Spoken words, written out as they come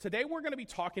Today we're going to be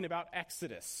talking about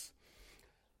Exodus.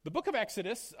 The book of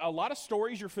Exodus, a lot of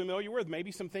stories you're familiar with,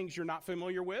 maybe some things you're not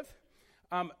familiar with.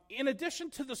 In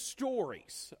addition to the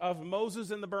stories of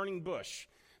Moses in the burning bush,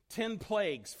 10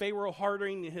 plagues, Pharaoh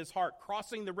hardening his heart,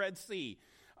 crossing the Red Sea,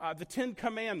 the 10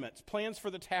 commandments, plans for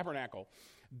the tabernacle,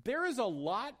 there is a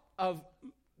lot of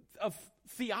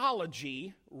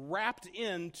theology wrapped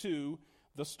into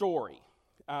the story.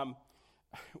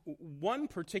 One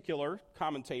particular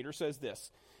commentator says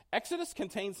this: Exodus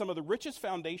contains some of the richest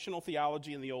foundational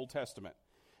theology in the Old Testament.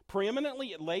 Preeminently,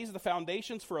 it lays the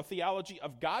foundations for a theology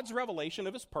of God's revelation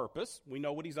of his purpose. We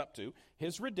know what he's up to,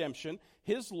 his redemption,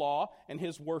 his law, and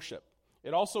his worship.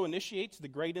 It also initiates the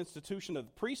great institution of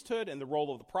the priesthood and the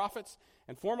role of the prophets,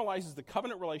 and formalizes the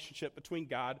covenant relationship between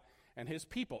God and his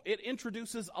people. It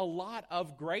introduces a lot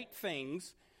of great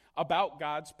things about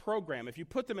God's program. If you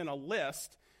put them in a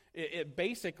list, it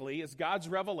basically is God's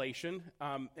revelation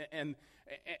and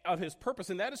of his purpose,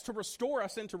 and that is to restore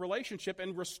us into relationship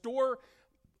and restore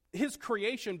his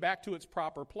creation back to its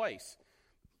proper place.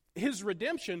 His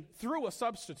redemption through a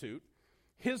substitute,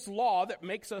 his law that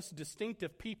makes us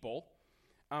distinctive people,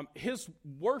 his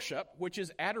worship, which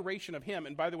is adoration of him.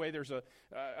 And by the way, there's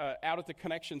out at the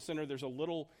Connection Center, there's a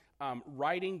little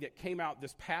writing that came out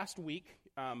this past week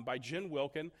by Jen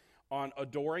Wilkin on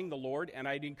adoring the Lord, and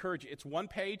I'd encourage you. It's one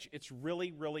page. It's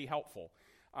really, really helpful.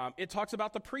 It talks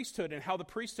about the priesthood and how the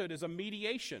priesthood is a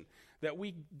mediation, that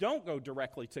we don't go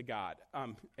directly to God,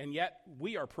 and yet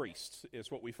we are priests,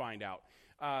 is what we find out.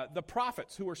 The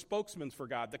prophets, who are spokesmen for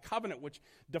God, the covenant, which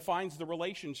defines the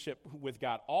relationship with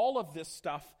God. All of this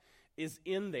stuff is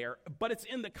in there, but it's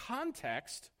in the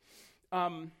context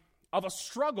of a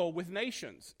struggle with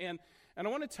nations. And I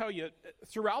want to tell you,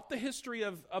 throughout the history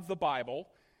of the Bible,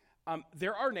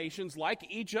 there are nations like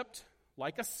Egypt,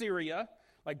 like Assyria,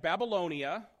 like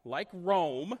Babylonia, like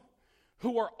Rome,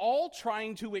 who are all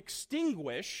trying to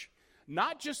extinguish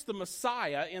not just the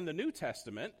Messiah in the New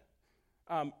Testament,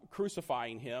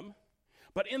 crucifying him,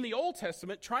 but in the Old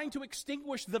Testament, trying to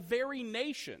extinguish the very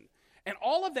nation. And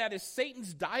all of that is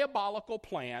Satan's diabolical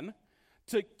plan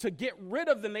to get rid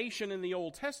of the nation in the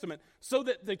Old Testament, so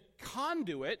that the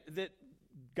conduit that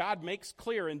God makes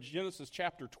clear in Genesis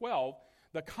chapter 12,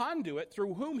 the conduit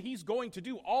through whom he's going to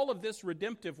do all of this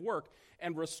redemptive work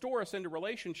and restore us into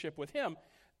relationship with him,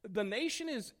 the nation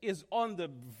is on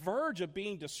the verge of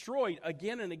being destroyed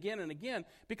again and again and again,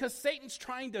 because Satan's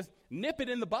trying to nip it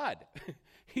in the bud.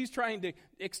 He's trying to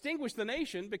extinguish the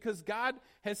nation because God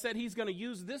has said he's going to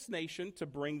use this nation to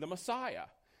bring the Messiah.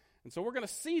 And so we're going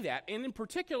to see that. And in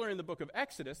particular in the book of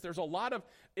Exodus, there's a lot of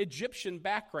Egyptian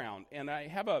background. And I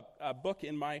have a book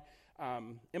in my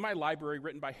library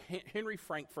written by Henry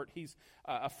Frankfurt. He's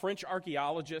a French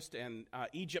archaeologist and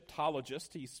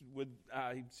Egyptologist.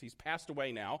 He's passed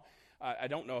away now. I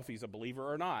don't know if he's a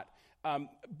believer or not.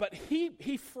 But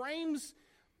he frames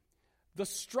the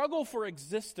struggle for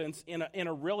existence in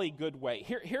a really good way.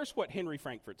 Here's what Henry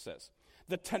Frankfurt says.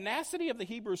 The tenacity of the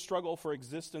Hebrew struggle for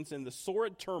existence in the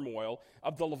sordid turmoil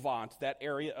of the Levant, that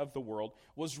area of the world,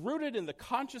 was rooted in the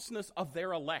consciousness of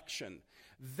their election.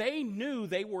 They knew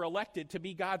they were elected to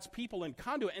be God's people and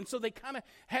conduit, and so they kind of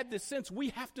had this sense, we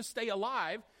have to stay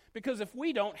alive, because if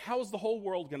we don't, how is the whole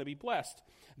world going to be blessed?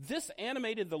 This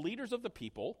animated the leaders of the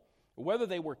people, whether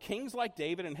they were kings like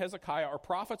David and Hezekiah or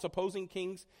prophets opposing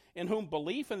kings in whom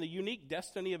belief in the unique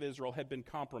destiny of Israel had been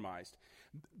compromised.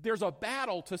 There's a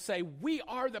battle to say, we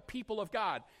are the people of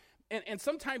God. And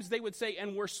sometimes they would say,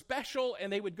 and we're special,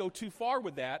 and they would go too far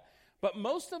with that. But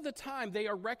most of the time, they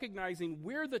are recognizing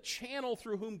we're the channel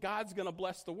through whom God's going to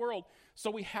bless the world.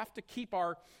 So we have to keep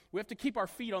our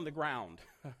feet on the ground.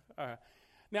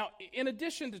 Now, in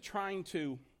addition to trying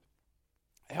to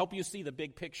help you see the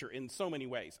big picture in so many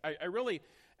ways, I really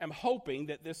am hoping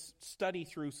that this study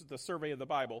through the survey of the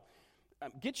Bible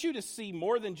gets you to see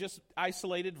more than just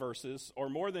isolated verses or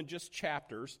more than just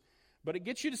chapters, but it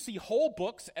gets you to see whole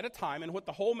books at a time and what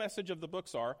the whole message of the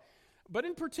books are. But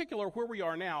in particular, where we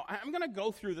are now, I'm going to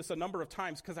go through this a number of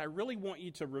times because I really want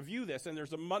you to review this, and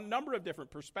there's a number of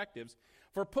different perspectives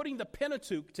for putting the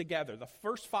Pentateuch together, the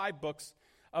first 5 books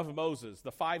of Moses,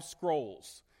 the 5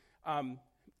 scrolls. And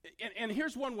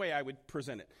here's one way I would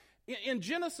present it. In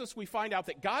Genesis, we find out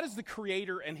that God is the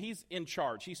creator and he's in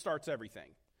charge. He starts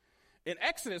everything. In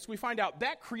Exodus, we find out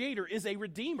that creator is a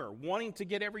redeemer, wanting to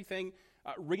get everything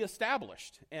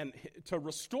reestablished and to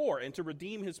restore and to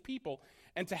redeem his people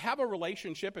and to have a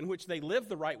relationship in which they live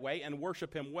the right way and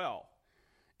worship him well.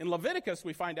 In Leviticus,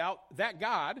 we find out that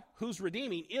God, who's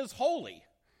redeeming, is holy.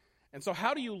 And so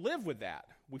how do you live with that?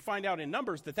 We find out in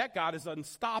Numbers that God is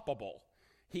unstoppable.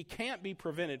 he can't be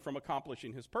prevented from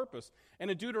accomplishing his purpose.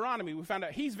 And in Deuteronomy, we found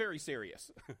out he's very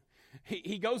serious.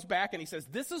 He goes back and he says,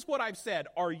 this is what I've said.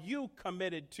 Are you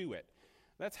committed to it?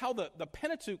 That's how the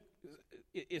Pentateuch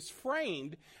is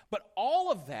framed. But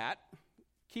all of that,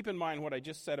 keep in mind what I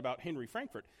just said about Henry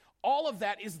Frankfurt, all of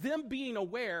that is them being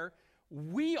aware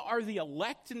we are the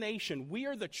elect nation. We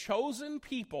are the chosen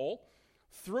people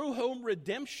through whom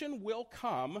redemption will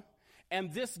come.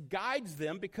 And this guides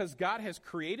them because God has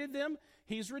created them.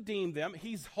 He's redeemed them.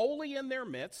 He's holy in their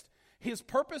midst. His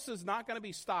purpose is not going to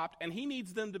be stopped, and he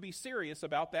needs them to be serious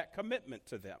about that commitment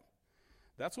to them.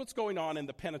 That's what's going on in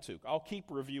the Pentateuch. I'll keep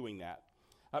reviewing that.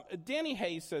 Danny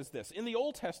Hayes says this. In the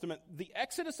Old Testament, the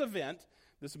Exodus event,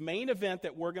 this main event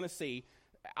that we're going to see,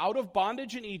 out of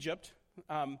bondage in Egypt,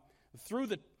 through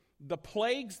the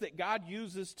plagues that God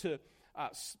uses to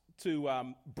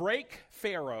break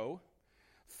Pharaoh,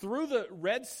 through the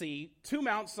Red Sea to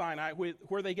Mount Sinai,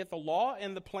 where they get the law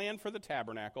and the plan for the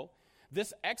tabernacle,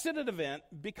 this Exodus event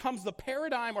becomes the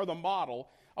paradigm or the model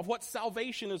of what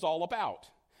salvation is all about.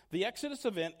 The Exodus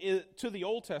event is to the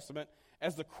Old Testament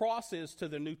as the cross is to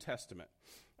the New Testament.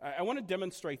 I want to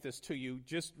demonstrate this to you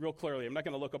just real clearly. I'm not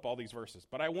going to look up all these verses,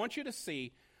 but I want you to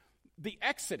see the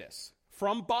Exodus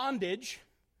from bondage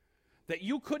that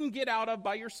you couldn't get out of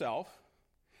by yourself,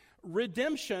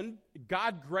 redemption,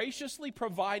 God graciously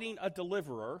providing a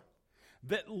deliverer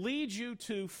that leads you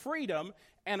to freedom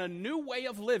and a new way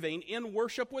of living in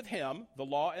worship with him, the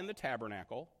law and the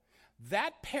tabernacle.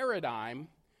 That paradigm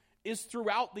is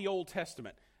throughout the Old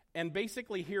Testament. And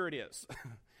basically here it is.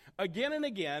 Again and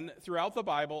again throughout the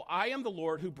Bible, I am the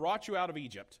Lord who brought you out of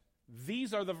Egypt.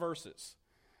 These are the verses.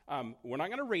 We're not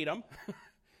going to read them.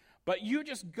 But you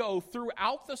just go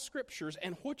throughout the scriptures,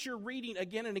 and what you're reading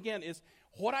again and again is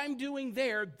what I'm doing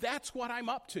there, that's what I'm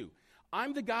up to.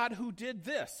 I'm the God who did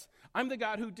this. I'm the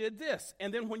God who did this.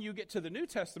 And then when you get to the New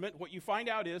Testament, what you find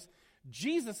out is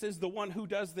Jesus is the one who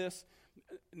does this,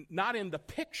 not in the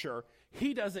picture,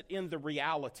 he does it in the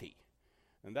reality.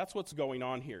 And that's what's going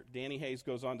on here. Danny Hayes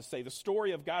goes on to say, the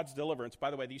story of God's deliverance.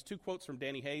 By the way, these two quotes from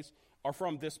Danny Hayes are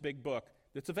from this big book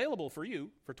that's available for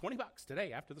you for $20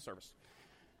 today after the service.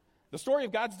 The story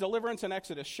of God's deliverance in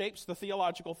Exodus shapes the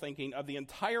theological thinking of the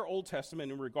entire Old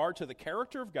Testament in regard to the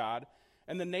character of God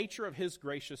and the nature of his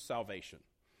gracious salvation.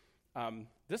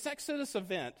 This Exodus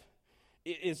event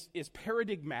is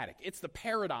paradigmatic. It's the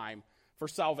paradigm for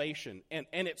salvation. And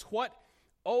it's what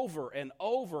over and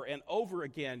over and over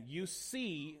again you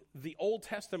see the Old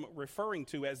Testament referring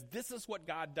to as this is what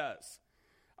God does.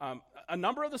 A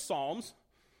number of the Psalms,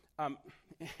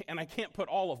 and I can't put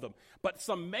all of them, but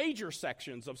some major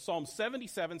sections of Psalms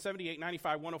 77, 78,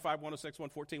 95, 105, 106,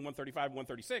 114, 135,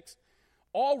 136,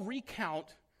 all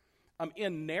recount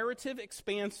in narrative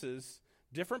expanses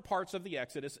different parts of the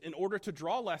Exodus in order to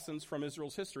draw lessons from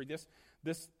Israel's history.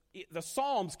 The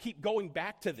Psalms keep going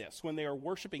back to this when they are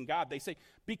worshiping God. They say,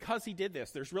 because he did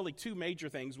this, there's really two major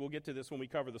things. We'll get to this when we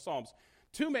cover the Psalms.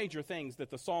 Two major things that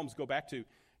the Psalms go back to.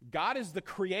 God is the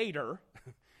creator,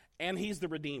 and he's the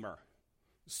redeemer.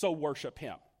 So worship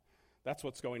him. That's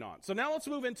what's going on. So now let's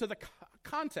move into the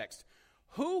context.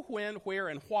 Who, when, where,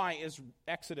 and why is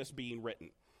Exodus being written?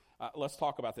 Let's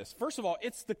talk about this. First of all,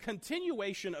 it's the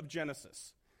continuation of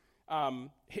Genesis.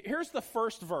 Here's the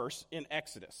first verse in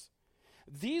Exodus.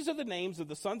 These are the names of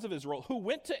the sons of Israel who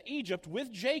went to Egypt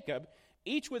with Jacob,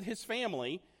 each with his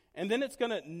family, and then it's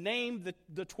going to name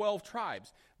the 12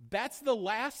 tribes. That's the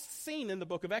last scene in the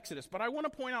book of Exodus. But I want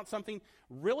to point out something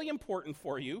really important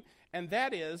for you, and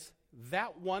that is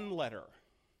that one letter.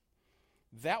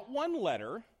 That one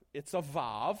letter, it's a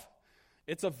vav.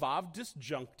 It's a vav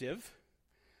disjunctive.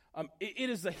 It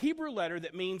is a Hebrew letter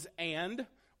that means and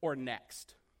or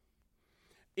next.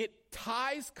 It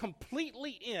ties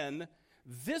completely in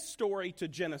this story to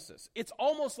Genesis. It's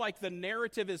almost like the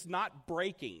narrative is not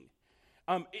breaking.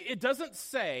 It doesn't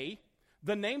say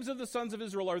the names of the sons of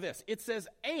Israel are this. It says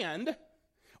and,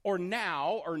 or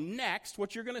now, or next.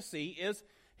 What you're going to see is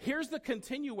here's the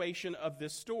continuation of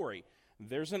this story.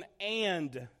 There's an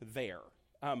and there.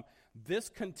 This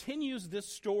continues this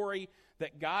story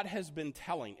that God has been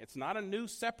telling. It's not a new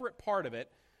separate part of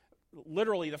it.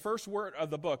 Literally, the first word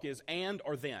of the book is and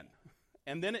or then.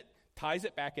 And then it ties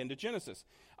it back into Genesis.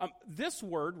 This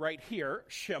word right here,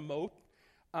 Shemot,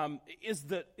 is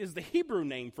the Hebrew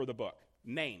name for the book,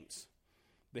 names.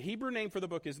 The Hebrew name for the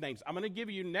book is names. I'm going to give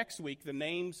you next week the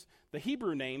names, the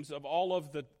Hebrew names of all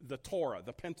of the Torah,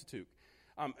 the Pentateuch.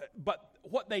 But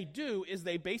what they do is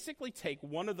they basically take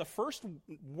one of the first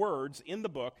words in the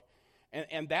book,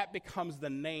 and that becomes the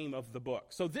name of the book.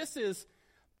 So this is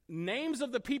names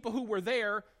of the people who were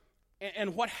there,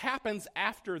 and what happens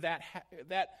after that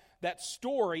that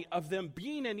story of them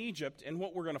being in Egypt, and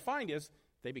what we're going to find is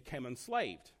they became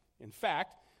enslaved. In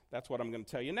fact, that's what I'm going to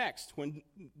tell you next. When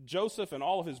Joseph and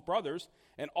all of his brothers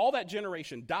and all that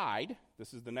generation died,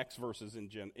 this is the next verses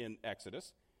in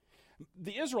Exodus,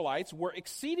 the Israelites were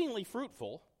exceedingly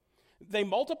fruitful. They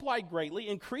multiplied greatly,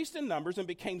 increased in numbers, and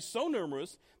became so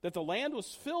numerous that the land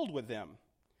was filled with them.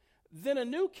 Then a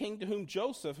new king to whom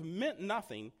Joseph meant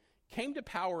nothing came to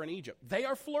power in Egypt. They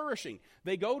are flourishing.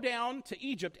 They go down to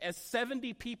Egypt as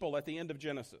 70 people at the end of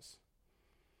Genesis.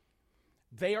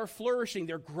 They are flourishing.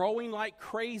 They're growing like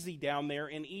crazy down there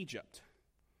in Egypt.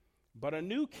 But a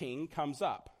new king comes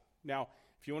up. Now,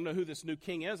 if you want to know who this new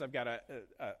king is, I've got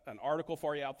an article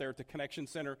for you out there at the Connection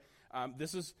Center.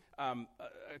 This is a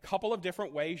couple of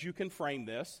different ways you can frame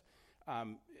this.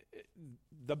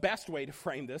 The best way to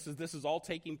frame this is all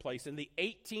taking place in the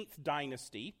 18th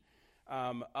dynasty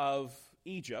of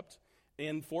Egypt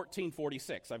in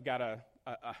 1446. I've got a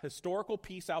historical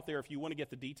piece out there if you want to get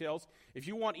the details. If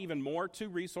you want even more, 2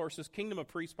 resources, Kingdom of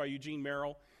Priests by Eugene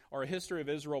Merrill or A History of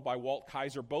Israel by Walt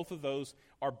Kaiser. Both of those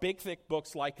are big, thick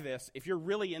books like this. If you're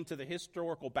really into the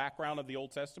historical background of the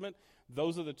Old Testament,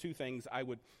 those are the 2 things I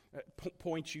would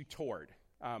point you toward.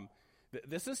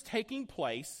 This is taking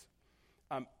place,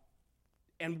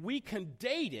 and we can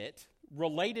date it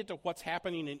related to what's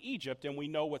happening in Egypt, and we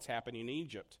know what's happening in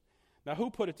Egypt. Now,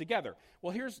 who put it together?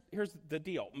 Well, here's the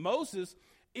deal. Moses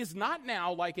is not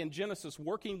now, like in Genesis,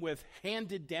 working with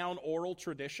handed-down oral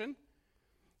tradition.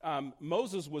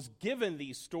 Moses was given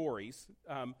these stories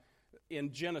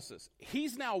in Genesis.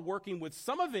 He's now working with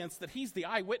some events that he's the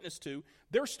eyewitness to.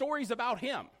 They're stories about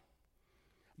him.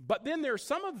 But then there's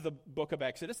some of the book of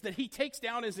Exodus that he takes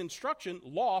down as instruction,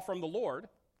 law from the Lord,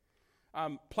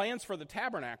 plans for the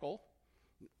tabernacle,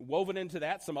 woven into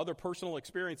that some other personal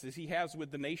experiences he has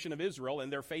with the nation of Israel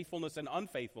and their faithfulness and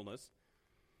unfaithfulness.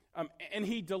 And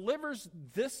he delivers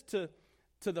this to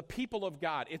the people of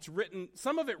God. It's written,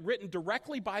 some of it written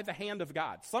directly by the hand of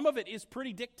God. Some of it is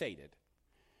pretty dictated.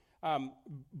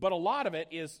 But a lot of it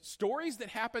is stories that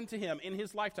happened to him in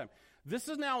his lifetime. This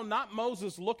is now not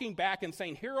Moses looking back and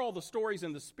saying, here are all the stories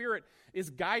and the Spirit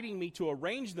is guiding me to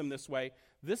arrange them this way.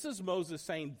 This is Moses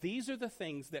saying, these are the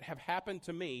things that have happened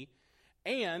to me,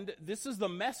 and this is the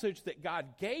message that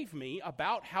God gave me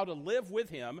about how to live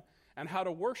with him and how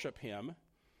to worship him,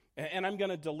 and I'm going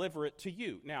to deliver it to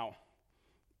you. Now,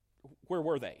 where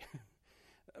were they?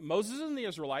 Moses and the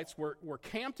Israelites were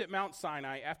camped at Mount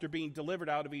Sinai after being delivered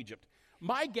out of Egypt.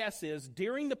 My guess is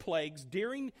during the plagues,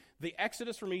 during the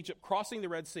exodus from Egypt, crossing the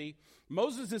Red Sea,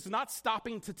 Moses is not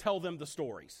stopping to tell them the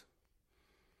stories.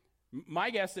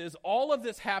 My guess is all of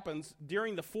this happens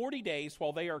during the 40 days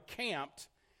while they are camped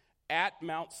at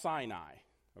Mount Sinai.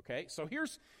 Okay, so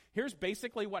here's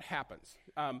basically what happens.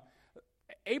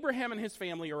 Abraham and his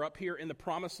family are up here in the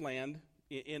promised land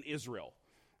in Israel.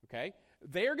 Okay,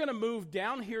 they're going to move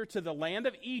down here to the land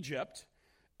of Egypt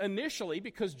initially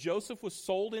because Joseph was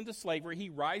sold into slavery. He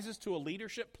rises to a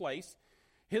leadership place.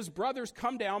 His brothers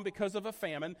come down because of a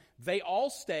famine. They all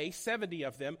stay, 70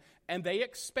 of them, and they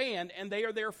expand, and they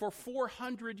are there for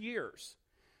 400 years.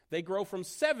 They grow from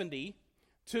 70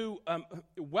 to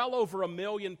well over 1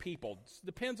 million people. It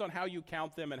depends on how you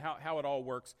count them and how it all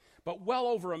works, but well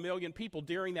over 1 million people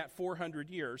during that 400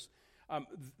 years.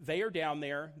 They are down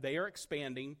there. They are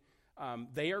expanding.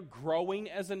 They are growing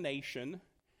as a nation.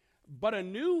 But a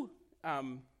new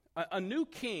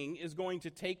king is going to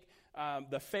take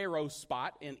the Pharaoh's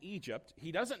spot in Egypt.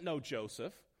 He doesn't know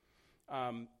Joseph,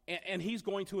 and he's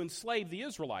going to enslave the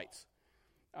Israelites.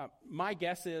 My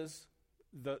guess is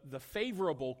the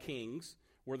favorable kings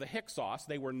were the Hyksos.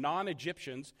 They were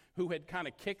non-Egyptians who had kind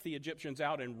of kicked the Egyptians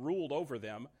out and ruled over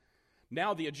them.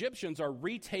 Now the Egyptians are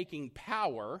retaking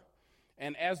power,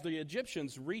 and as the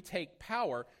Egyptians retake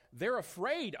power, they're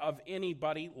afraid of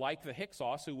anybody like the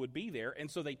Hyksos who would be there, and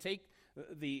so they take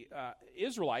the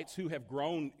Israelites, who have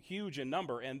grown huge in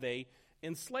number, and they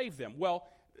enslave them. Well,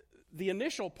 the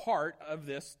initial part of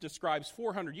this describes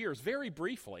 400 years, very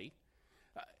briefly,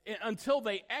 until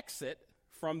they exit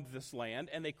from this land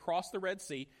and they cross the Red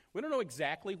Sea. We don't know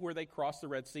exactly where they cross the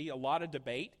Red Sea, a lot of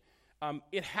debate.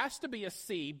 It has to be a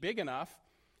sea big enough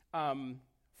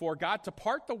for God to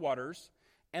part the waters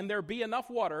and there be enough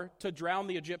water to drown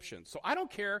the Egyptians. So I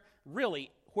don't care, really,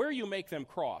 where you make them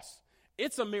cross.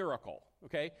 It's a miracle,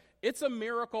 okay? It's a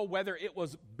miracle whether it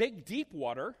was big, deep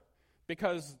water,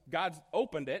 because God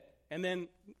opened it and then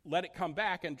let it come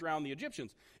back and drown the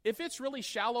Egyptians. If it's really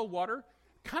shallow water,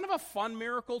 kind of a fun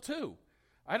miracle too.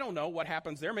 I don't know what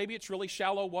happens there. Maybe it's really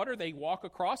shallow water. They walk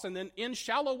across, and then in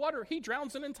shallow water, he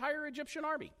drowns an entire Egyptian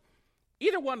army.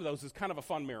 Either one of those is kind of a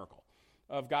fun miracle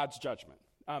of God's judgment.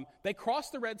 They cross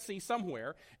the Red Sea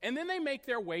somewhere, and then they make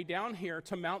their way down here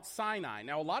to Mount Sinai.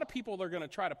 Now, a lot of people are going to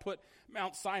try to put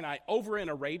Mount Sinai over in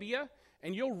Arabia,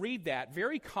 and you'll read that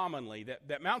very commonly,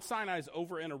 that Mount Sinai is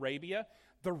over in Arabia.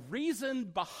 The reason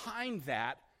behind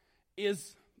that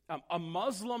is a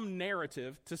Muslim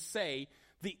narrative to say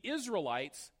the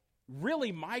Israelites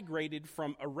really migrated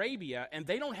from Arabia, and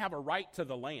they don't have a right to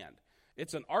the land.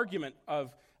 It's an argument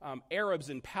of Arabs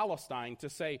in Palestine to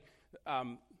say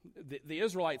the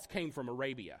Israelites came from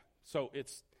Arabia. So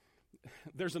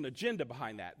there's an agenda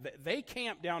behind that. They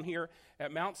camp down here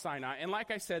at Mount Sinai, and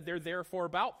like I said, they're there for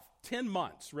about 10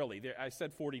 months, really. I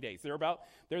said 40 days.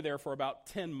 They're there for about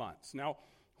 10 months. Now,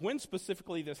 when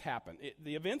specifically this happened?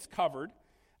 The events covered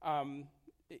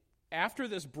after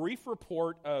this brief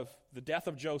report of the death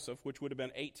of Joseph, which would have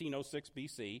been 1806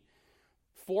 BC,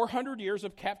 400 years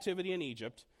of captivity in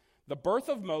Egypt, the birth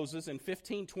of Moses in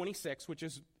 1526, which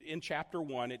is in chapter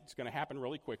 1, it's going to happen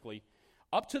really quickly,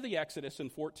 up to the Exodus in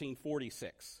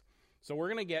 1446. So we're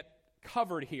going to get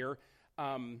covered here.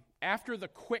 After the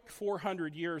quick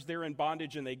 400 years, they're in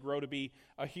bondage and they grow to be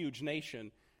a huge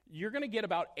nation. You're going to get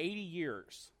about 80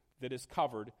 years that is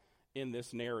covered in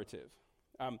this narrative.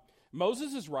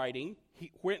 Moses is writing,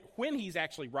 when he's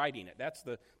actually writing it, that's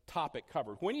the topic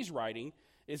covered. When he's writing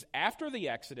is after the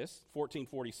Exodus,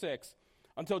 1446,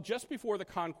 until just before the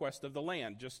conquest of the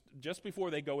land, just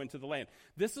before they go into the land.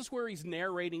 This is where he's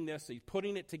narrating this, he's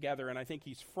putting it together, and I think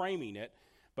he's framing it.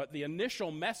 But the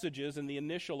initial messages and the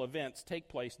initial events take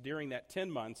place during that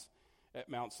 10 months at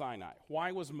Mount Sinai.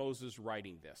 Why was Moses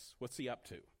writing this? What's he up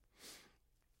to?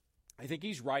 I think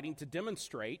he's writing to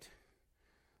demonstrate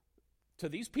to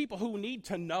these people who need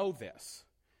to know this.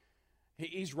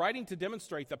 He's writing to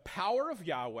demonstrate the power of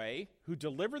Yahweh who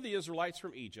delivered the Israelites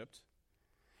from Egypt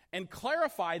and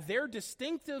clarify their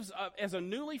distinctives as a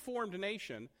newly formed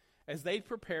nation as they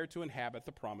prepare to inhabit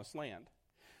the promised land.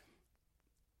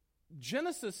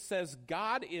 Genesis says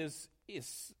God is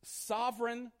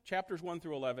sovereign, chapters 1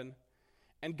 through 11,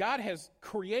 and God has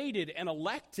created and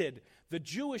elected the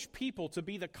Jewish people to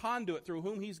be the conduit through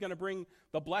whom he's going to bring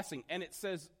the blessing. And it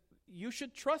says you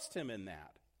should trust him in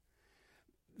that.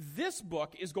 This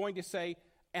book is going to say,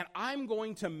 and I'm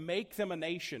going to make them a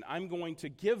nation. I'm going to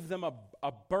give them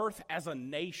a birth as a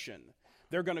nation.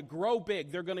 They're going to grow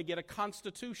big. They're going to get a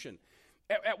constitution.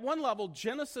 At one level,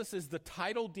 Genesis is the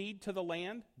title deed to the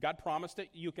land. God promised it.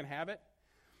 You can have it.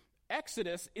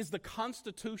 Exodus is the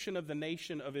constitution of the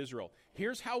nation of Israel.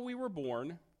 Here's how we were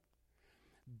born.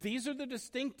 These are the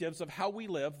distinctives of how we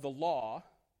live, the law.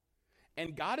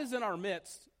 And God is in our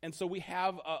midst, and so we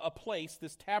have a place,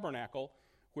 this tabernacle,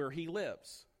 where he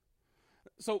lives.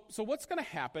 So what's going to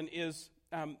happen is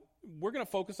we're going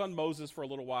to focus on Moses for a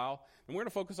little while, and we're going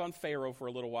to focus on Pharaoh for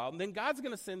a little while, and then God's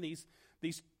going to send these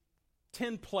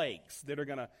 10 plagues that are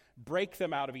going to break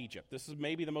them out of Egypt. This is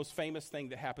maybe the most famous thing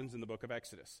that happens in the book of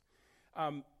Exodus.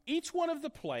 Each one of the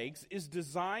plagues is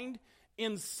designed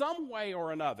in some way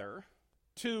or another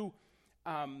to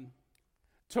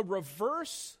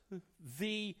reverse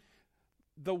the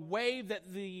way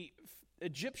that the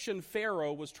Egyptian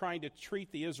Pharaoh was trying to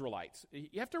treat the Israelites.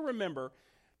 You have to remember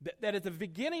that at the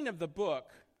beginning of the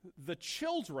book, the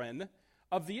children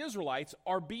of the Israelites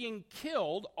are being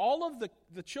killed. All of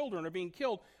the children are being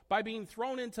killed by being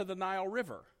thrown into the Nile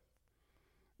River.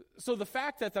 So the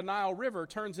fact that the Nile River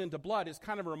turns into blood is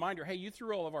kind of a reminder, hey, you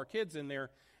threw all of our kids in there,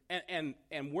 and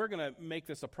we're going to make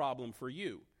this a problem for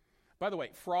you. By the way,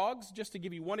 frogs, just to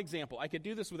give you one example, I could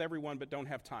do this with everyone but don't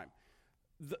have time.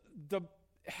 The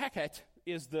Heket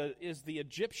is the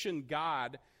Egyptian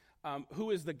god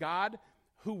who is the god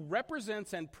who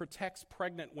represents and protects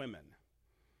pregnant women.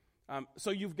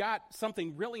 So you've got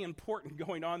something really important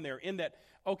going on there in that,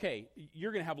 okay,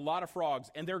 you're going to have a lot of frogs,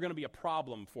 and they're going to be a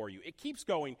problem for you. It keeps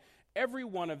going. Every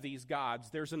one of these gods,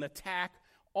 there's an attack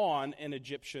on an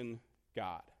Egyptian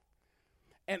god.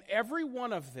 And every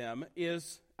one of them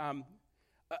is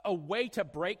a way to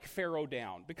break Pharaoh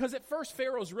down. Because at first,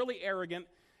 Pharaoh's really arrogant,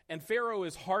 and Pharaoh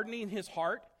is hardening his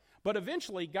heart. But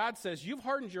eventually, God says, you've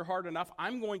hardened your heart enough,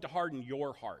 I'm going to harden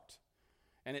your heart.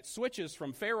 And it switches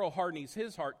from Pharaoh hardening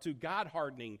his heart to God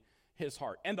hardening his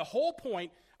heart. And the whole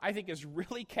point, I think, is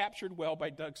really captured well by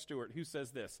Doug Stewart, who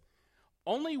says this: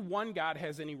 only one God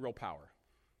has any real power.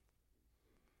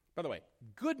 By the way,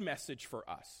 good message for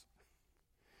us.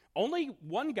 Only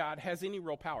one God has any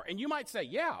real power. And you might say,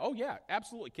 yeah, oh yeah,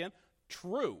 absolutely, Ken.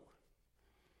 True.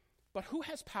 But who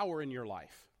has power in your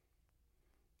life?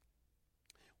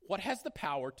 What has the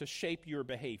power to shape your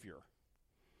behavior?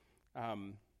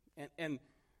 And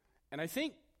I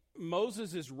think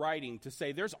Moses is writing to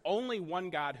say there's only one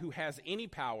God who has any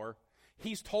power.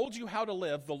 He's told you how to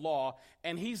live, the law,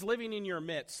 and he's living in your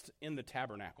midst in the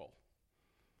tabernacle.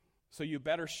 So you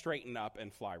better straighten up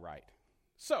and fly right.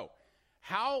 So,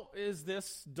 how is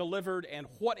this delivered and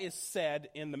what is said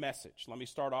in the message? Let me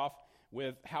start off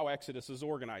with how Exodus is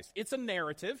organized. It's a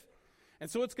narrative, and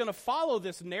so it's going to follow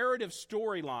this narrative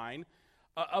storyline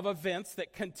of events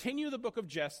that continue the book of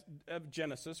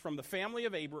Genesis from the family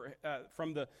of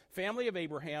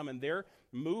Abraham and their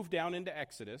move down into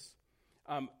Exodus,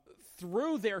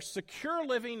 through their secure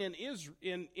living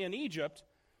in Egypt,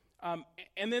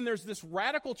 and then there's this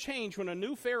radical change when a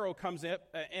new Pharaoh comes in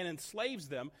and enslaves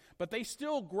them, but they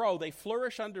still grow, they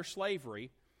flourish under slavery,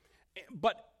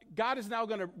 but God is now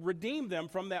going to redeem them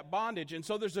from that bondage. And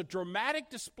so there's a dramatic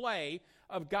display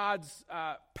of God's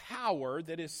power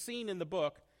that is seen in the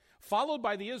book, followed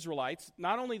by the Israelites,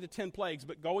 not only the 10 plagues,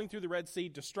 but going through the Red Sea,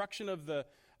 destruction of the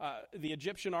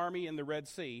Egyptian army in the Red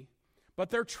Sea. But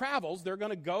their travels, they're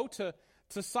going to go to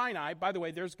Sinai. By the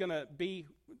way, there's going to be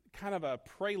kind of a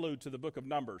prelude to the book of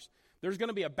Numbers. There's going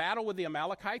to be a battle with the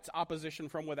Amalekites, opposition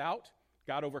from without.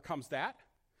 God overcomes that.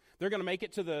 They're going to make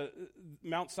it to the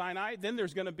Mount Sinai. Then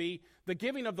there's going to be the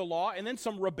giving of the law, and then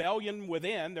some rebellion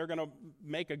within. They're going to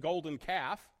make a golden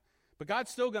calf. But God's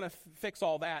still going to fix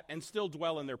all that and still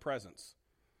dwell in their presence.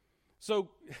 So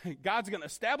God's going to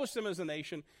establish them as a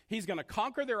nation. He's going to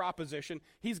conquer their opposition.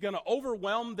 He's going to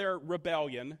overwhelm their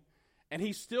rebellion. And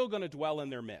he's still going to dwell in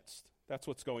their midst. That's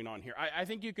what's going on here. I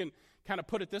think you can kind of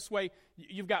put it this way.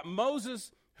 You've got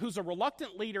Moses, who's a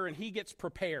reluctant leader, and he gets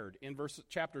prepared in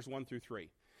chapters 1 through 3.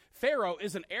 Pharaoh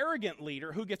is an arrogant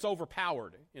leader who gets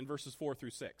overpowered in verses 4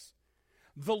 through 6.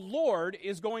 The Lord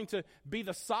is going to be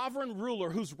the sovereign ruler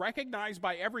who's recognized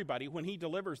by everybody when he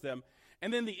delivers them.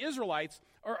 And then the Israelites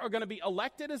are going to be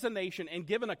elected as a nation and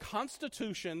given a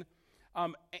constitution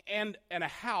and a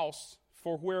house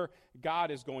for where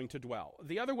God is going to dwell.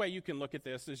 The other way you can look at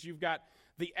this is you've got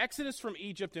the Exodus from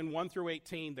Egypt in 1 through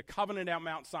 18, the covenant at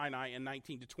Mount Sinai in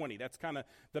 19 to 20. That's kind of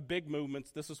the big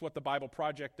movements. This is what the Bible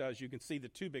Project does. You can see the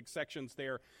two big sections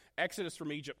there. Exodus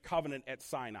from Egypt, covenant at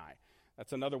Sinai.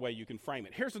 That's another way you can frame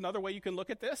it. Here's another way you can look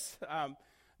at this.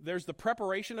 There's the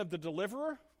preparation of the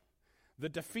deliverer, the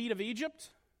defeat of Egypt,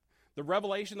 the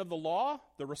revelation of the law,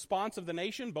 the response of the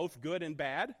nation, both good and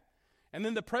bad, and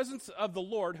then the presence of the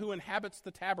Lord who inhabits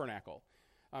the tabernacle.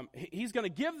 He's going to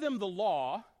give them the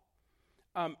law,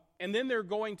 and then they're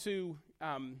going to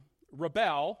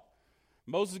rebel.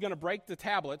 Moses is going to break the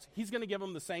tablets. He's going to give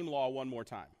them the same law one more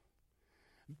time.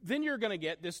 Then you're going to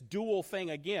get this dual thing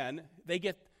again. They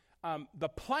get the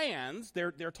plans.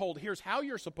 They're told, here's how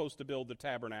you're supposed to build the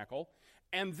tabernacle.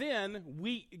 And then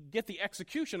we get the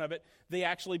execution of it. They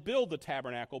actually build the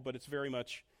tabernacle, but it's very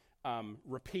much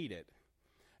repeated.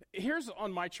 Here's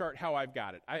on my chart how I've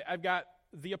got it. I've got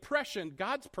the oppression.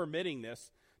 God's permitting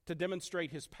this to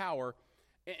demonstrate his power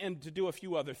and to do a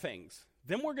few other things.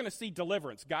 Then we're going to see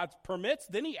deliverance. God permits,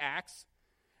 then he acts,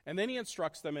 and then he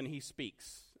instructs them and he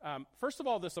speaks. First of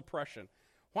all, this oppression.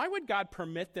 Why would God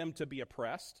permit them to be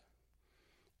oppressed?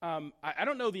 I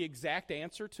don't know the exact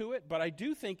answer to it, but I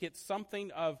do think it's something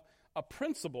of a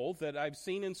principle that I've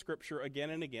seen in Scripture again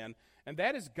and again, and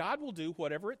that is God will do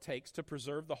whatever it takes to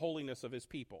preserve the holiness of his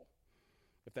people.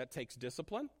 If that takes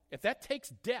discipline, if that takes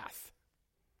death.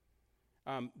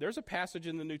 There's a passage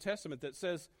in the New Testament that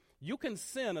says you can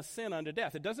sin a sin unto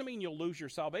death. It doesn't mean you'll lose your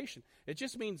salvation. It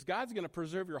just means God's going to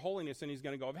preserve your holiness, and he's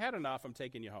going to go, I've had enough, I'm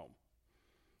taking you home.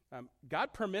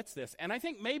 God permits this, and I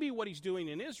think maybe what he's doing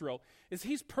in Israel is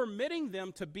he's permitting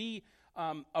them to be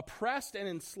oppressed and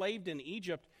enslaved in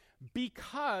Egypt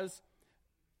because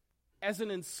as an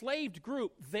enslaved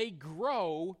group, they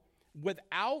grow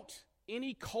without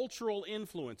any cultural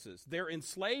influences. They're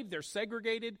enslaved, they're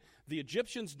segregated. The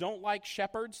Egyptians don't like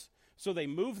shepherds, so they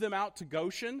move them out to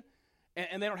Goshen,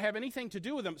 and they don't have anything to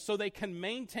do with them, so they can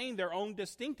maintain their own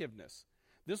distinctiveness.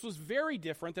 This was very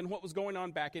different than what was going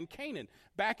on back in Canaan.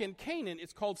 Back in Canaan,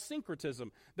 it's called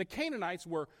syncretism. The Canaanites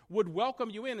would welcome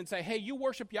you in and say, hey, you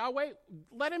worship Yahweh?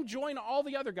 Let him join all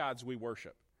the other gods we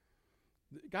worship.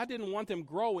 God didn't want them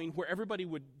growing where everybody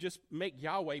would just make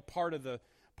Yahweh part of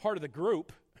the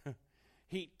group.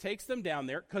 He takes them down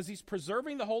there because he's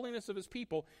preserving the holiness of his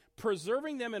people,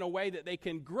 preserving them in a way that they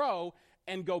can grow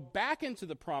and go back into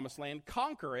the promised land,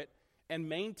 conquer it, and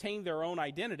maintain their own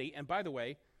identity. And by the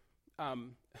way,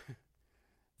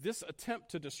 this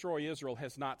attempt to destroy Israel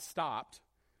has not stopped,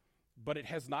 but it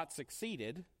has not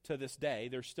succeeded to this day.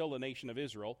 There's still a nation of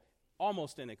Israel,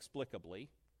 almost inexplicably.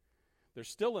 There's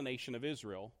still a nation of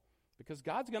Israel because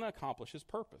God's going to accomplish his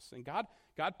purpose. And God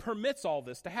permits all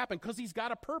this to happen because he's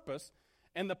got a purpose.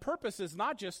 And the purpose is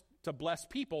not just to bless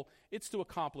people, it's to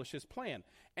accomplish his plan.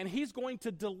 And he's going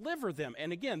to deliver them.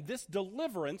 And again, this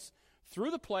deliverance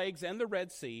through the plagues and the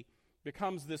Red Sea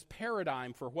becomes this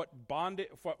paradigm for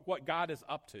what God is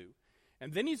up to.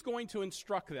 And then he's going to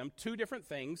instruct them two different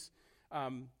things,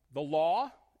 the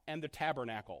law and the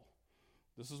tabernacle.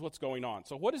 This is what's going on.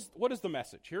 So what is the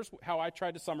message? Here's how I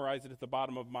tried to summarize it at the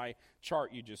bottom of my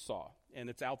chart you just saw. And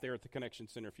it's out there at the Connection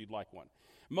Center if you'd like one.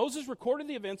 Moses recorded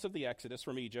the events of the Exodus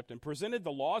from Egypt and presented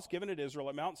the laws given at Israel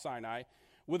at Mount Sinai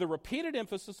with a repeated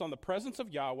emphasis on the presence of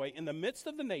Yahweh in the midst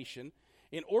of the nation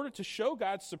in order to show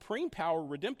God's supreme power,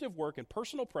 redemptive work, and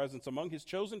personal presence among his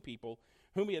chosen people,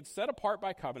 whom he had set apart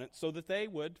by covenant so that they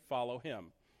would follow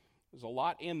him. There's a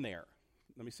lot in there.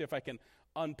 Let me see if I can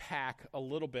unpack a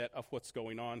little bit of what's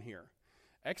going on here.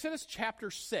 Exodus chapter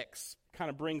 6 kind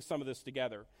of brings some of this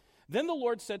together. Then the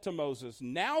Lord said to Moses,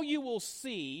 "Now you will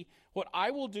see what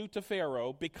I will do to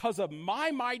Pharaoh because of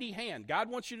my mighty hand." God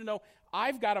wants you to know,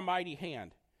 I've got a mighty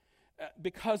hand.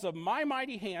 Because of my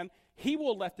mighty hand, he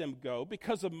will let them go.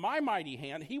 Because of my mighty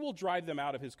hand, he will drive them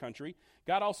out of his country.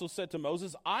 God also said to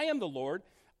Moses, "I am the Lord.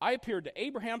 I appeared to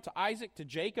Abraham, to Isaac, to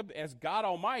Jacob as God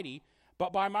Almighty,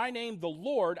 but by my name, the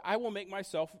Lord, I will make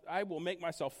myself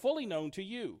fully known to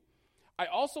you. I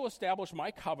also establish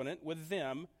my covenant with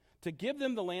them to give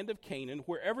them the land of Canaan,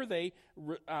 wherever they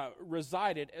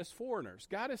resided as foreigners."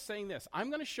 God is saying this, I'm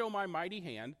going to show my mighty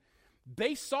hand.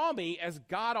 They saw me as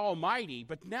God Almighty,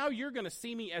 but now you're going to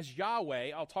see me as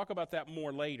Yahweh. I'll talk about that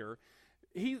more later.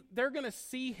 They're going to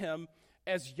see him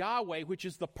as Yahweh, which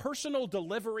is the personal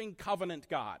delivering covenant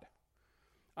God.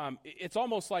 It's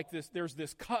almost like this. There's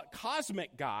this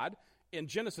cosmic God in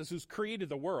Genesis who's created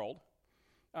the world,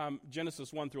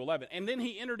 Genesis 1 through 11. And then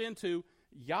he entered into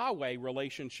Yahweh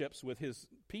relationships with his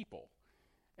people.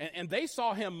 And they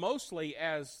saw him mostly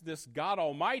as this God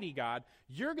Almighty God.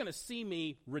 You're going to see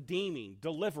me redeeming,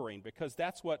 delivering, because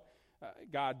that's what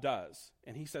God does.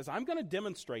 And he says, I'm going to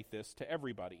demonstrate this to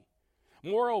everybody.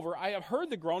 Moreover, I have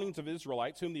heard the groanings of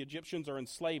Israelites whom the Egyptians are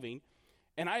enslaving,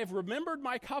 and I have remembered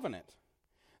my covenant.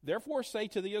 Therefore say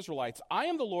to the Israelites, I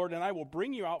am the Lord, and I will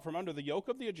bring you out from under the yoke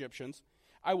of the Egyptians.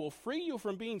 I will free you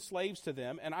from being slaves to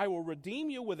them, and I will redeem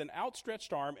you with an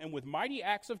outstretched arm and with mighty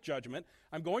acts of judgment.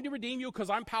 I'm going to redeem you because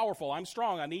I'm powerful, I'm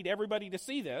strong, I need everybody to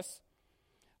see this.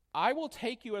 I will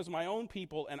take you as my own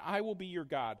people, and I will be your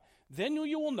God. Then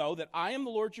you will know that I am the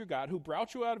Lord your God who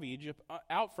brought you out of Egypt,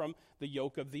 out from the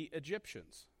yoke of the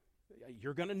Egyptians.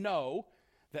 You're going to know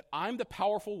that I'm the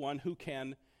powerful one who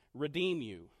can redeem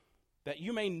you, that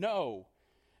you may know.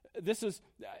 This is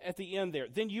at the end there.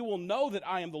 Then you will know that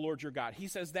I am the Lord your God. He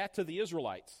says that to the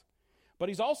Israelites. But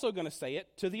he's also going to say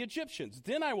it to the Egyptians.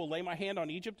 Then I will lay my hand on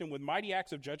Egypt, and with mighty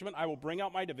acts of judgment I will bring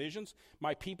out my divisions,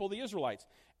 my people, the Israelites.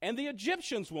 And the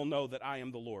Egyptians will know that I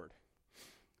am the Lord.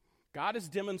 God is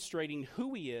demonstrating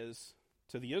who he is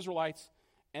to the Israelites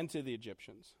and to the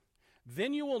Egyptians.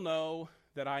 Then you will know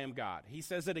that I am God. He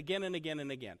says it again and again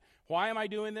and again. Why am I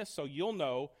doing this? So you'll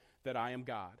know that I am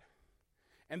God.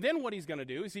 And then what he's going to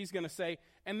do is he's going to say,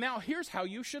 and now here's how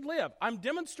you should live. I'm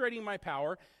demonstrating my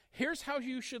power. Here's how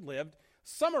you should live,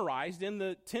 summarized in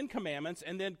the 10 Commandments,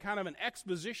 and then kind of an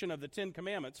exposition of the 10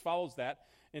 Commandments follows that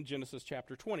in Genesis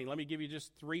chapter 20. Let me give you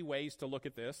just 3 ways to look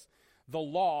at this. The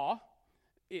law,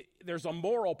 there's a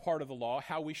moral part of the law,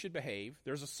 how we should behave.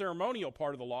 There's a ceremonial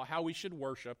part of the law, how we should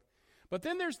worship. But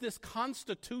then there's this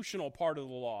constitutional part of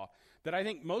the law that I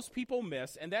think most people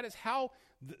miss, and that is how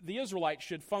the Israelites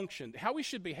should function. How we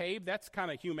should behave, that's kind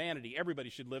of humanity.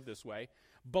 Everybody should live this way.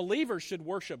 Believers should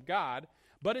worship God,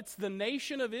 but it's the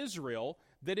nation of Israel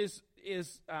that is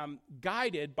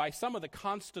guided by some of the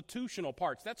constitutional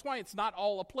parts. That's why it's not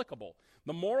all applicable.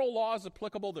 The moral law is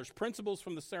applicable. There's principles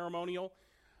from the ceremonial.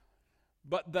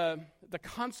 But the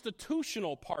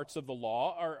constitutional parts of the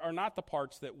law are not the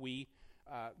parts that we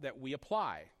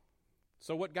apply.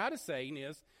 So what God is saying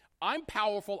is, I'm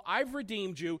powerful, I've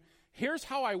redeemed you, here's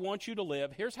how I want you to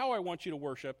live, here's how I want you to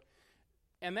worship,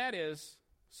 and that is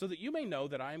so that you may know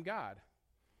that I am God.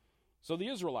 So the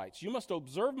Israelites, you must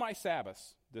observe my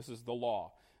Sabbaths, this is the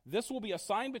law. This will be a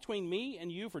sign between me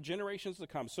and you for generations to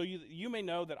come, so you may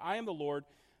know that I am the Lord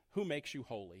who makes you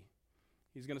holy.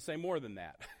 He's going to say more than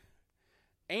that.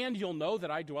 And you'll know that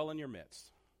I dwell in your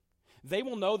midst. They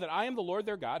will know that I am the Lord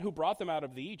their God who brought them out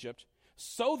of Egypt,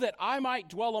 so that I might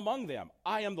dwell among them.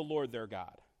 I am the Lord their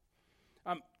God.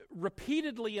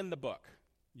 Repeatedly in the book,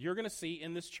 you're going to see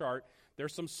in this chart,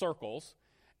 there's some circles,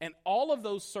 and all of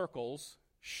those circles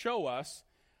show us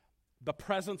the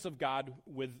presence of God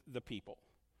with the people.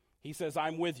 He says,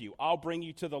 I'm with you. I'll bring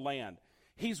you to the land.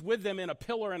 He's with them in a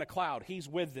pillar and a cloud. He's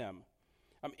with them.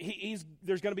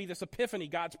 There's going to be this epiphany,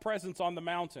 God's presence on the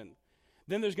mountain.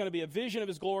 Then there's going to be a vision of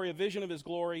his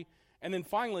glory, and then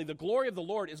finally, the glory of the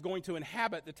Lord is going to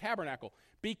inhabit the tabernacle,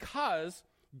 because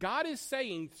God is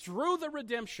saying through the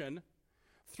redemption,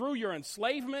 through your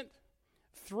enslavement,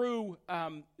 through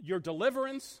your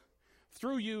deliverance,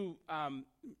 through you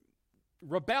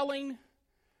rebelling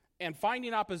and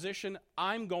finding opposition,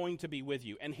 I'm going to be with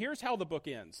you. And here's how the book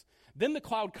ends. Then the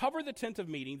cloud covered the tent of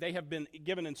meeting. They have been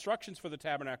given instructions for the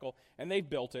tabernacle, and they've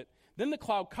built it. Then the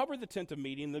cloud covered the tent of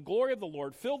meeting. The glory of the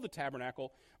Lord filled the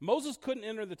tabernacle. Moses couldn't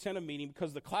enter the tent of meeting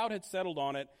because the cloud had settled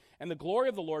on it, and the glory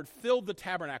of the Lord filled the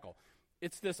tabernacle.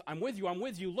 It's this, I'm with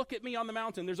you, look at me on the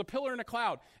mountain. There's a pillar and a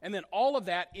cloud. And then all of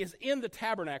that is in the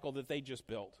tabernacle that they just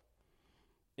built.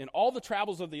 In all the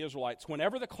travels of the Israelites,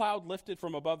 whenever the cloud lifted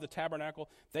from above the tabernacle,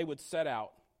 they would set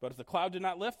out. But if the cloud did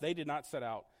not lift, they did not set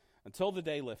out until the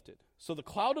day lifted. So the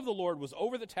cloud of the Lord was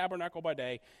over the tabernacle by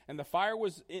day, and the fire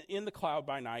was in the cloud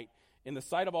by night, in the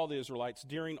sight of all the Israelites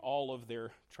during all of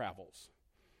their travels.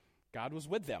 God was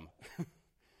with them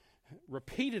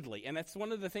repeatedly. And that's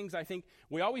one of the things I think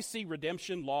we always see: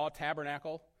 redemption, law,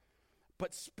 tabernacle.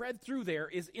 But spread through there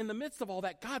is, in the midst of all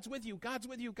that, God's with you, God's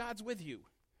with you, God's with you.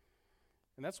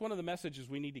 And that's one of the messages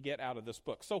we need to get out of this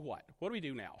book. So what? What do we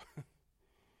do now?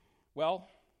 Well,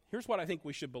 here's what I think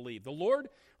we should believe. The Lord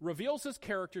reveals his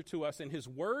character to us in his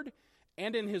word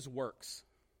and in his works.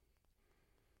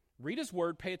 Read his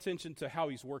word, pay attention to how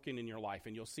he's working in your life,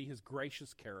 and you'll see his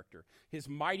gracious character, his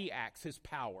mighty acts, his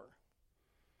power.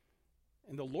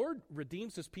 And the Lord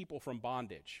redeems his people from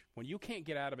bondage when you can't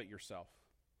get out of it yourself.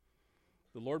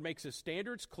 The Lord makes his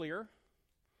standards clear,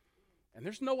 and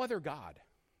there's no other God.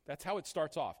 That's how it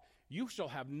starts off. You shall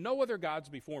have no other gods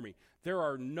before me. There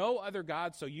are no other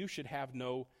gods, so you should have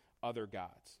no other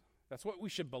gods. That's what we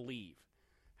should believe.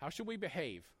 How should we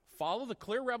behave? Follow the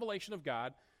clear revelation of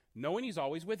God, knowing he's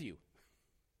always with you.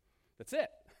 That's it.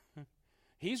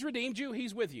 He's redeemed you.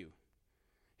 He's with you.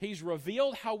 He's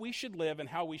revealed how we should live and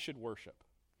how we should worship.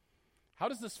 How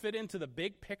does this fit into the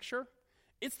big picture?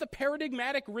 It's the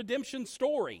paradigmatic redemption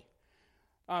story.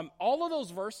 All of those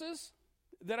verses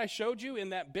that I showed you in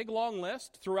that big long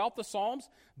list throughout the Psalms,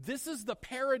 this is the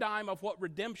paradigm of what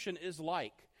redemption is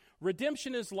like.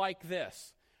 Redemption is like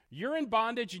this. You're in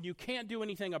bondage and you can't do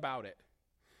anything about it.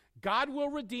 God will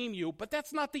redeem you, but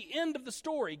that's not the end of the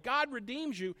story. God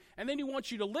redeems you, and then he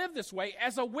wants you to live this way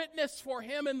as a witness for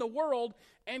him in the world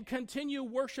and continue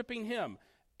worshiping him.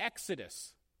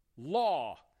 Exodus,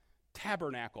 law,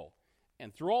 tabernacle,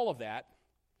 and through all of that,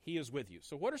 he is with you.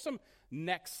 So what are some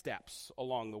next steps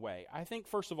along the way? I think,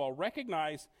 first of all,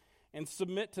 recognize and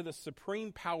submit to the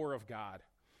supreme power of God.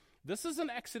 This is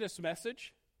an Exodus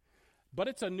message, but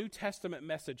it's a New Testament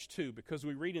message too, because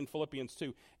we read in Philippians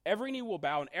 2, every knee will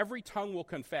bow and every tongue will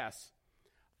confess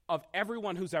of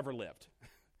everyone who's ever lived.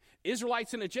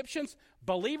 Israelites and Egyptians,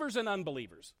 believers and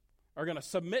unbelievers, are going to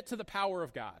submit to the power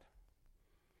of God.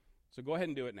 So go ahead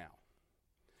and do it now.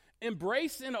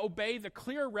 Embrace and obey the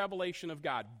clear revelation of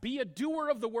God. Be a doer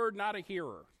of the word, not a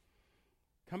hearer.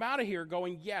 Come out of here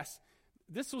going, yes,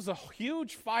 this was a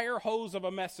huge fire hose of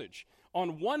a message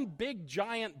on one big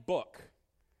giant book.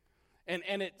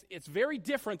 And it's very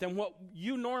different than what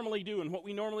you normally do and what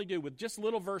we normally do with just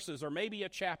little verses or maybe a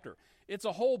chapter. It's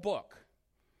a whole book.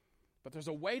 But there's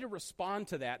a way to respond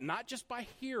to that, not just by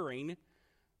hearing,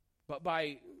 but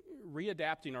by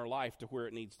readapting our life to where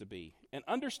it needs to be. And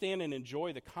understand and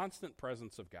enjoy the constant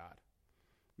presence of God.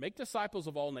 Make disciples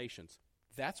of all nations.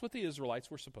 That's what the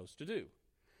Israelites were supposed to do.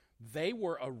 They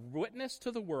were a witness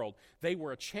to the world. They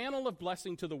were a channel of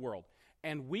blessing to the world.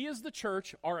 And we as the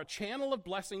church are a channel of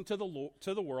blessing to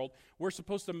the world. We're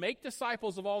supposed to make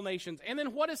disciples of all nations. And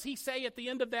then what does he say at the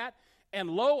end of that? And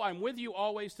lo, I'm with you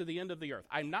always to the end of the earth.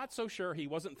 I'm not so sure he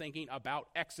wasn't thinking about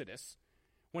Exodus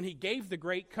when he gave the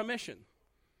Great Commission.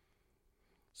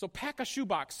 So pack a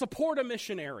shoebox, support a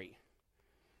missionary,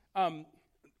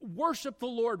 worship the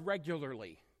Lord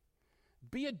regularly,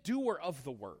 be a doer of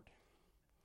the word.